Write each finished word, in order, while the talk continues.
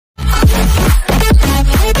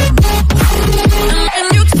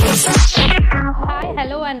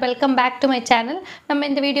and welcome back to my channel. நம்ம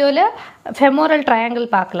இந்த வீடியோல femoral triangle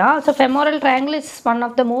பார்க்கலாம். So femoral triangle is one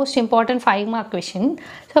of the most important 5 mark question.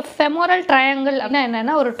 So femoral triangle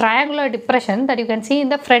என்னன்னா ஒரு triangular depression that you can see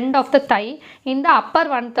in the front of the thigh in the upper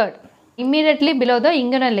 1/3 immediately below the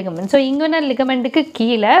inguinal ligament. So inguinal ligamentக்கு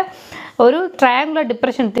கீழ ஒரு triangular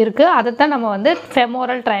depression இருக்கு. அததான் நம்ம வந்து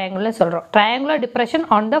femoral triangle னு சொல்றோம். Triangular depression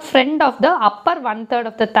on the front of the upper 1/3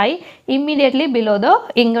 of the thigh immediately below the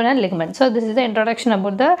inguinal ligament. So this is the introduction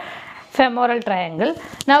about the femoral triangle.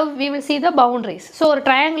 Now we will see the boundaries. So ஒரு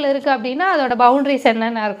triangle இருக்கு அப்படினா அதோட boundaries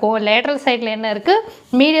என்னென்ன இருக்கும், lateral sideல என்ன இருக்கு,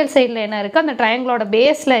 medial sideல என்ன இருக்கு, அந்த triangleோட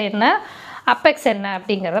baseல என்ன, apex என்ன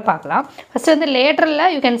அப்படிங்கறத பார்க்கலாம். First வந்து lateralல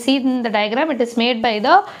you can see in the diagram it is made by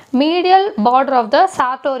the medial border of the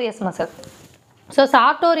sartorius muscle. So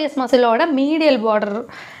sartorius muscle ஓட medial border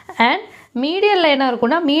and medial என்ன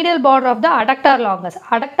இருக்கும்னா medial border of the adductor longus.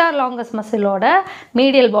 Adductor longus muscle ஓட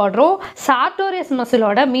medial border sartorius muscle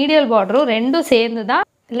ஓட medial border ரெண்டும் சேர்ந்து தான்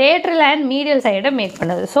lateral and medial side make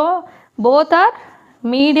பண்ணுது. So both are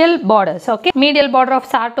medial borders. Okay, medial border of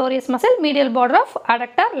sartorius muscle, medial border of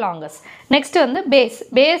adductor longus. Next வந்து base.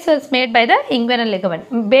 Base is made by the inguinal ligament.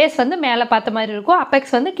 Base வந்து மேலே பார்த்த மாதிரி இருக்கும், apex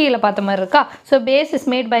வந்து கீழே பார்த்த மாதிரி இருக்கா. So base is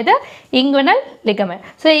made by the inguinal ligament.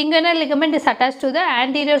 So inguinal ligament is attached to the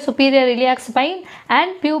anterior superior iliac spine and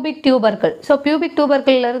pubic tubercle. So pubic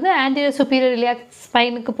tubercle இருந்து anterior superior iliac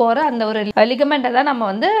spineக்கு போற அந்த ஒரு ligament தான் நம்ம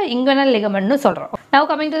வந்து inguinal ligament னு சொல்றோம். Now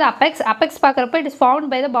coming to the apex. Apex பார்க்கறப்ப it is formed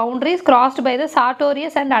by the boundaries crossed by the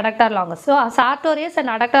sartorius and adductor longus. So sartorius and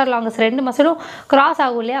adductor longus ரெண்டு மசிலும் cross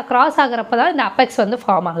ஆகும் இல்லையா, cross ஆகுறப்ப தான் இந்த apex வந்து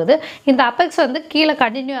ஃபார்ம் ஆகுது. இந்த apex வந்து கீழே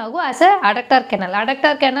கண்டினியூ ஆகும் as a adductor canal.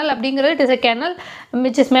 Adductor canal அப்படிங்கிறது it is a canal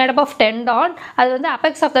which is made up of tendon. அது வந்து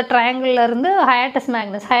apex of the triangle இருந்து hiatus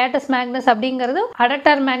magnus. Hiatus magnus அப்படிங்கிறது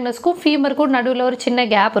adductor magnusக்கும் femurக்கும் நடுவுல ஒரு சின்ன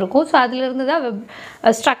கேப் இருக்கும். ஸோ அதுல இருந்து தான்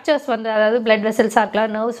ஸ்ட்ரக்சர்ஸ் வந்து, அதாவது blood vessels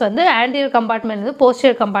இருக்கலாம், நர்வ்ஸ் வந்து anterior compartment இருந்து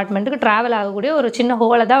posterior compartmentக்கு travel ஆகக்கூடிய ஒரு சின்ன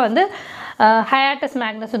ஹோலை தான் வந்து hiatus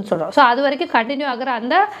magnus னு சொல்றோம். ஸோ அது வரைக்கும் கண்டினியூ ஆகுற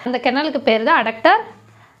அந்த கெனலுக்கு பேர் தான் adductor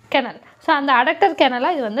canal. ஸோ அந்த adductor canal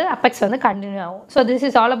இது வந்து apex வந்து கண்டினியூ ஆகும். So this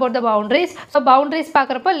is all about the boundaries. So boundaries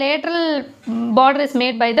பார்க்குறப்போ lateral border is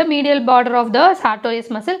made by the medial border of the sartorius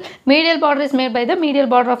muscle, medial border is made by the medial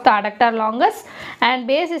border of the adductor longus, and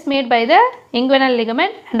base is made by the inguinal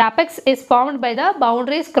ligament, and apex is formed by the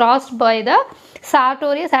boundaries crossed by the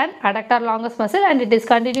sartorius and adductor longus muscle, and it is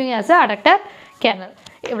continuing as a adductor canal.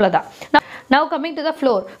 இவ்வளோதான். Now coming to the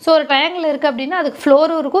floor. So ஒரு triangle இருக்குது அப்படின்னா அதுக்கு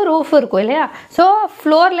ஃப்ளோரும் இருக்கும், ரூஃபும் இருக்கும் இல்லையா. So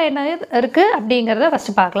ஃப்ளோரில் என்ன இருக்குது அப்படிங்கிறத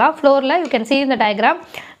ஃபஸ்ட்டு பார்க்கலாம். ஃப்ளோரில் you can see in the diagram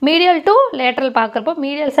medial to lateral பார்க்குறப்போ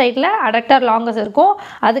மீடியல் சைடில் adductor longus இருக்கும்,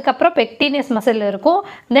 அதுக்கப்புறம் pectineus muscle இருக்கும்,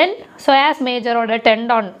 தென் psoas majorோட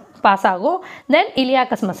tendon பாஸ் ஆகும், தென்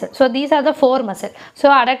iliacus muscle. So these are the 4 muscle. So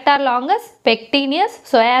adductor longus, pectineus,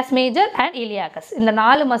 psoas major and iliacus. இந்த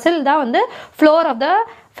 4 muscle தான் வந்து floor of the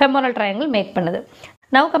femoral triangle make பண்ணுது.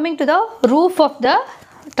 Now coming to the roof of the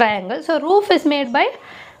triangle. So roof is made by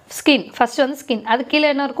skin. First one skin. அது கீழே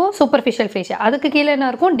என்ன இருக்கும், superficial fascia. அதுக்கு கீழே என்ன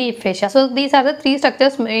இருக்கும், deep fascia. So these are the 3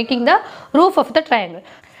 structures making the roof of the triangle.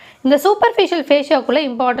 இந்த superficial ஃபேஷியாக்குள்ளே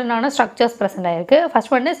இம்பார்ட்டண்டான ஸ்ட்ரக்சர்ஸ் ப்ரெசென்ட் ஆயிருக்கு.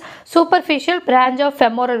 First one is superficial branch of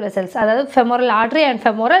femoral vessels, அதாவது femoral artery and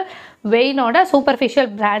femoral வெயினோட superficial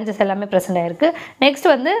branches எல்லாமே present ஆயிருக்கு. Next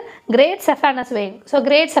வந்து great செஃபானஸ் vein. So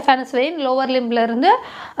great செஃபானஸ் vein lower லிம்ப்லேருந்து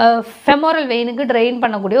femoral வெயினுக்கு train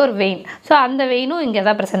பண்ணக்கூடிய ஒரு vein. So அந்த வெயினும் இங்கே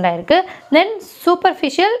தான் ப்ரெசென்ட் ஆயிருக்கு. தென்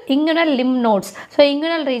superficial இங்குனல் Lim notes. So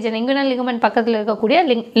இங்குனல் region, இங்குனல் ligament பக்கத்தில் இருக்கக்கூடிய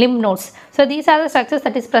Lim notes. So these are the structures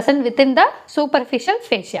that is present within the superficial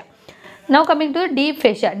fascia. Now coming to deep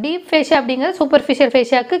fascia. Deep fascia அப்படிங்கிறது superficial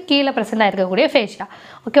ஃபேஷியாவுக்கு கீழே present ஆகிருக்கக்கூடிய fascia.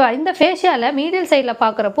 ஓகேவா, இந்த ஃபேஷியாவில் medial சைடில்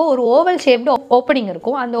பார்க்குறப்போ ஒரு oval shaped opening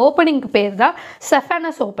இருக்கும். அந்த ஓப்பனிங்க்கு பேர் தான்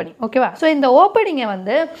செஃபானஸ் ஓப்பனிங். ஓகேவா, ஸோ இந்த ஓப்பனிங்கை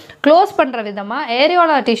வந்து க்ளோஸ் பண்ணுற விதமாக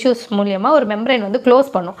ஏரியோலா டிஷ்யூஸ் மூலியமாக ஒரு மெம்பரைன் வந்து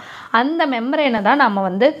க்ளோஸ் பண்ணும். அந்த மெம்பரைனை தான் நம்ம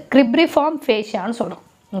வந்து கிரிப்ரிஃபார்ம் ஃபேஷியான்னு சொல்கிறோம்.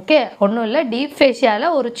 ஓகே, ஒன்றும் இல்லை, டீப்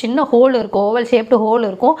ஃபேஷியாவில் ஒரு சின்ன ஹோல் இருக்கும், ஓவல் ஷேப்டு ஹோல்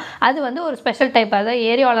இருக்கும். அது வந்து ஒரு ஸ்பெஷல் டைப், அதாவது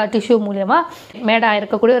ஏரியோலா டிஷ்யூ மூலியமாக மேடாக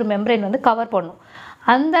இருக்கக்கூடிய ஒரு மெம்பரைன் வந்து கவர் பண்ணும்.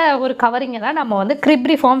 அந்த ஒரு கவரிங்கை தான் நம்ம வந்து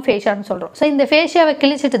கிரிப்ரிஃபார்ம் ஃபேஷியான்னு சொல்கிறோம். ஸோ இந்த ஃபேஷியாவை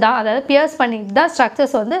கிழிச்சிட்டு தான், அதாவது பியர்ஸ் பண்ணிட்டு தான்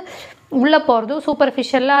ஸ்ட்ரக்சர்ஸ் வந்து உள்ளே போகிறதும்,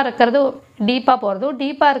 சூப்பர்ஃபிஷியலாக இருக்கிறது டீப்பாக போகிறதும்,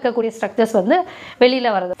 டீப்பாக இருக்கக்கூடிய ஸ்ட்ரக்சர்ஸ் வந்து வெளியில்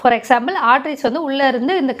வருது. ஃபார் எக்ஸாம்பிள் ஆர்ட்ரிஸ் வந்து உள்ளே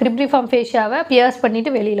இருந்து இந்த கிரிப்ரிஃபார்ம் ஃபேஷியாவை பியர்ஸ்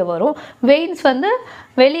பண்ணிவிட்டு வெளியில் வரும். வெயின்ஸ் வந்து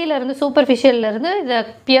வெளியிலேருந்து சூப்பர்ஃபிஷியல்லேருந்து இதை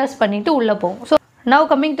பியர்ஸ் பண்ணிவிட்டு உள்ளே போகும். So now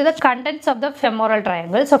coming to the contents of the femoral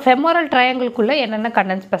triangle. So femoral triangle குள்ள என்னென்ன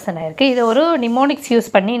contents present ஆயிருக்கு, இது ஒரு mnemonics யூஸ்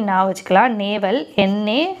பண்ணி நான் வச்சுக்கலாம். navel,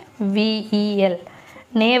 NAVEL,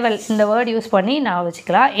 navel இந்த வேர்ட் யூஸ் பண்ணி நான்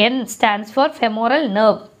வச்சுக்கலாம். N stands for femoral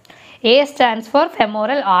nerve, A stands for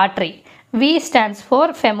femoral artery, V stands for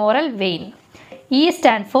femoral vein, E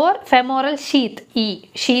stands for femoral sheath. E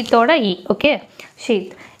sheath oda E. Okay,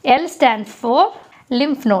 sheath. L stands for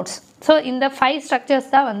lymph nodes. So இந்த 5 structures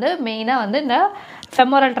தான் வந்து மெயினா வந்து இந்த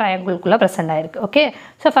femoral triangle குள்ள present ஆயிருக்கு. Okay,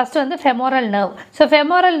 so first வந்து femoral nerve. So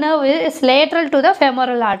femoral nerve is lateral to the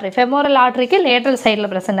femoral artery. Femoral artery க்கு lateral sideல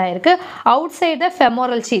present ஆயிருக்கு. Outside the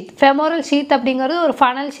femoral sheath. Femoral sheath அப்படிங்கிறது ஒரு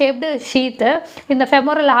funnel shaped sheath. இந்த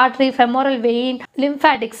femoral artery, femoral vein,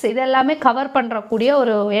 lymphatics இது எல்லாமே cover பண்றக்கூடிய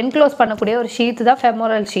ஒரு enclose பண்ணக்கூடிய ஒரு sheath தான்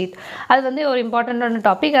femoral sheath. அது வந்து ஒரு இம்பார்ட்டன்ட்டான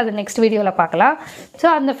டாபிக், அது நெக்ஸ்ட் வீடியோல பார்க்கலாம். ஸோ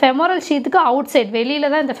அந்த femoral sheathக்கு அவுட் சைட்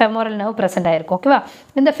வெளியில தான் இந்த femoral nerve present ஆயிருக்கும். ஓகேவா,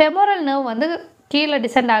 இந்த femoral nerve வந்து கீழே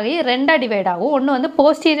டிசெண்ட் ஆகி ரெண்டாக டிவைட் ஆகும். ஒன்று வந்து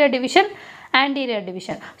posterior division, anterior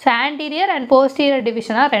division. So anterior and posterior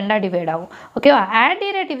டிவிஷனாக ரெண்டாக டிவைட் ஆகும். ஓகேவா,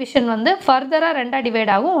 ஆன்டீரியர் டிவிஷன் வந்து ஃபர்தராக ரெண்டாக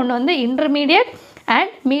டிவைட் ஆகும். ஒன்று வந்து intermediate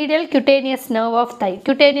and medial cutaneous nerve of thigh.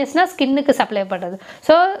 cutaneousனா ஸ்கின்னுக்கு சப்ளை பண்ணுறது.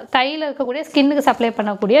 ஸோ தையில் இருக்கக்கூடிய ஸ்கின்னுக்கு சப்ளை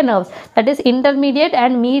பண்ணக்கூடிய nerves, that is intermediate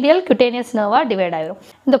and medial cutaneous nerve-ஆக divide ஆகிடும்.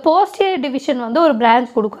 இந்த போஸ்டீரியர் டிவிஷன் வந்து ஒரு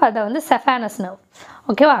பிரான்ச் கொடுக்கும், அதை வந்து saphenous nerve.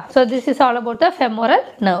 ஓகேவா, so this is all about the femoral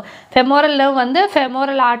nerve. femoral nerve வந்து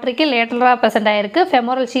femoral arteryக்கு லேட்டராக ப்ரெசென்ட் ஆகிருக்கு,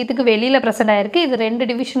 femoral sheathக்கு வெளியில் ப்ரெசென்ட் ஆகிருக்கு. இது ரெண்டு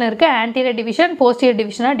டிவிஷன் இருக்குது, anterior division, posterior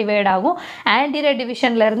divisionனாக டிவைட் ஆகும். anterior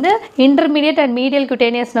divisionலேருந்து intermediate and medial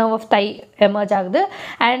cutaneous nerve of thigh emerge ஆகுது,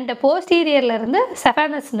 அண்ட் போஸ்டீரியர்லேருந்து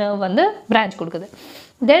saphenous nerve வந்து பிரான்ச் கொடுக்குது.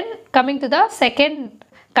 Then coming to the second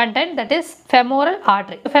content, that is femoral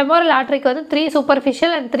artery. femoral artery க்கு வந்து 3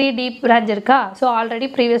 superficial and 3 deep branch இருக்கா. So already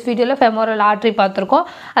previous வீடியோவில் femoral artery பார்த்துருக்கோம்,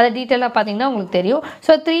 அதை டீட்டெயிலாக பார்த்தீங்கன்னா உங்களுக்கு தெரியும்.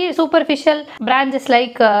 So 3 superficial branches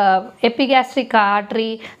like epigastric artery,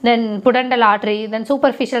 then pudendal artery, then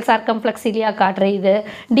superficial circumflex iliac artery.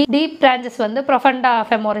 இது deep branches வந்து profunda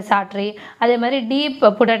femoris artery, அதே மாதிரி deep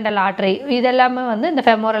pudendal artery. இது எல்லாமே வந்து இந்த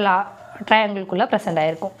femoral triangle-குள்ளே ப்ரெசென்ட்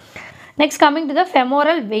ஆகிருக்கும். Next coming to the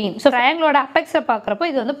femoral vein. So triangle apex பார்க்குறப்போ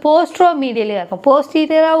இது வந்து posteromedially இருக்கும்,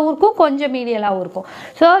 posterior-ஆகவும் இருக்கும், கொஞ்சம் medial-ஆகவும் இருக்கும்.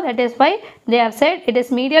 So that is why they have said it is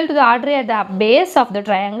medial to the artery at the base of the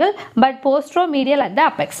triangle but posteromedial at the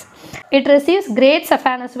apex. It receives great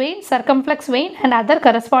saphenous vein, circumflex vein and other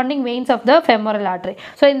corresponding veins of the femoral artery.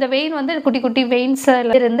 So இந்த vein வந்து குட்டி குட்டி veins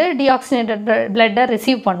இருந்து deoxygenated blood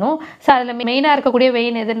receive பண்ணும். So அதில் மெயினாக இருக்கக்கூடிய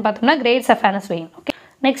vein எதுன்னு பார்த்தோம்னா great saphenous vein. Okay,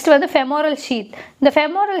 next வந்து femoral sheath. இந்த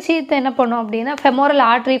femoral sheath என்ன பண்ணும் அப்படின்னா femoral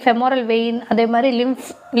artery, femoral vein, அதே மாதிரி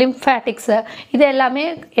lymphatics இது எல்லாமே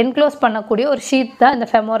என்க்ளோஸ் பண்ணக்கூடிய ஒரு ஷீத் தான் இந்த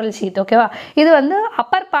femoral sheath. ஓகேவா, இது வந்து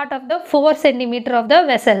Appar part of the 4 cm of the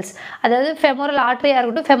vessels, அதாவது femoral artery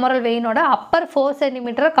இருக்கட்டும் femoral vein-ஓட அப்பர் 4 cm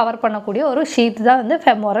கவர் பண்ணக்கூடிய ஒரு ஷீத் தான் வந்து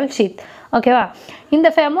femoral sheath. ஓகேவா, இந்த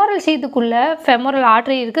femoral sheath-க்குள்ளே femoral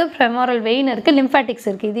artery இருக்குது, femoral vein இருக்குது, lymphatics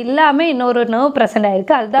இருக்குது. இது எல்லாமே இன்னொரு nerve present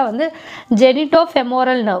ஆகிருக்கு, அதுதான் வந்து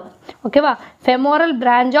genitofemoral nerve. ஓகேவா, femoral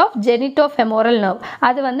branch of genitofemoral nerve.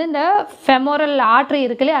 அது வந்து இந்த femoral artery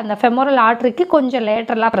இருக்குல்லையே, அந்த femoral artery-க்கு கொஞ்சம்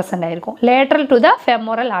லேட்டரலாக present ஆகிருக்கும், lateral to the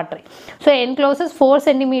femoral artery. So encloses 4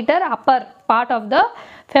 cm upper part of the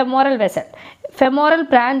femoral vessel. Femoral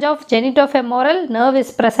branch of genitofemoral nerve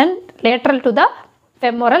is present lateral to the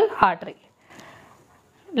femoral artery.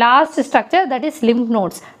 Last structure, that is lymph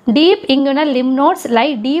nodes. Deep inguinal lymph nodes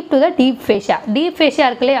lie deep to the deep fascia. Deep fascia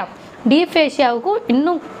இருக்குல்லையா, deep fasciaவுக்கும்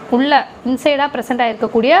இன்னும் உள்ள இன்சைடாக present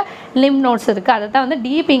ஆகிருக்கக்கூடிய lymph nodes இருக்குது, அதை தான் வந்து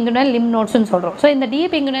deep inguinal lymph nodesன்னு சொல்கிறோம். So இந்த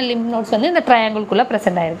deep inguinal lymph nodes வந்து இந்த ட்ரையாங்கிள்குள்ளே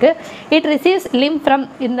ப்ரெசென்ட் ஆகிருக்கு. இட் ரிசீவ்ஸ் lymph from,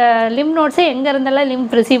 இந்த lymph nodesே எங்கே இருந்தெல்லாம்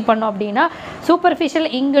lymph ரிசீவ் பண்ணோம் அப்படின்னா superficial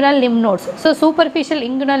inguinal lymph nodes. So superficial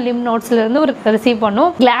inguinal lymph nodesலேருந்து ஒரு ரிசீவ்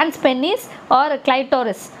பண்ணும். glans penis or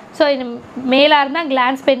clitoris. So இது மேலாக இருந்தால்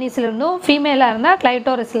கிளான்ஸ் பெனிஸ்லேருந்தும், ஃபீமேலாக இருந்தால்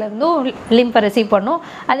கிளைட்டோரிஸ்லேருந்தும் லிம்பை ரிசீவ் பண்ணும்.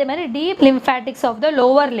 அதே மாதிரி deep lymphatics of the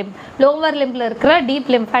lower லிம்பில் இருக்கிற டீப்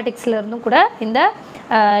லிம்ஃபேட்டிக்ஸ்லேருந்தும் கூட இந்த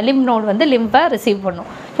லிம்ப் நோட் வந்து லிம்பை ரிசீவ் பண்ணும்.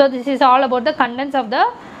 So this is all about the contents of the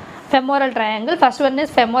femoral triangle. First one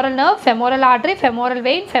is femoral nerve, femoral artery, femoral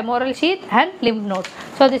vein, femoral sheath and lymph node.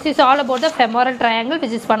 So this is all about the femoral triangle,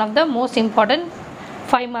 which is one of the most important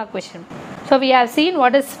 5-mark question. So we have seen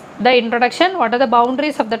what is the introduction, what are the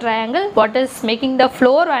boundaries of the triangle, what is making the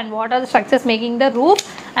floor and what are the structures making the roof,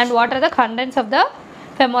 and what are the contents of the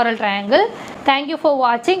femoral triangle. Thank you for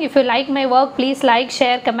watching. If you like my work, please like,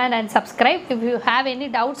 share, comment and subscribe. If you have any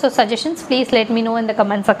doubts or suggestions, please let me know in the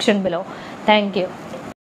comment section below. Thank you.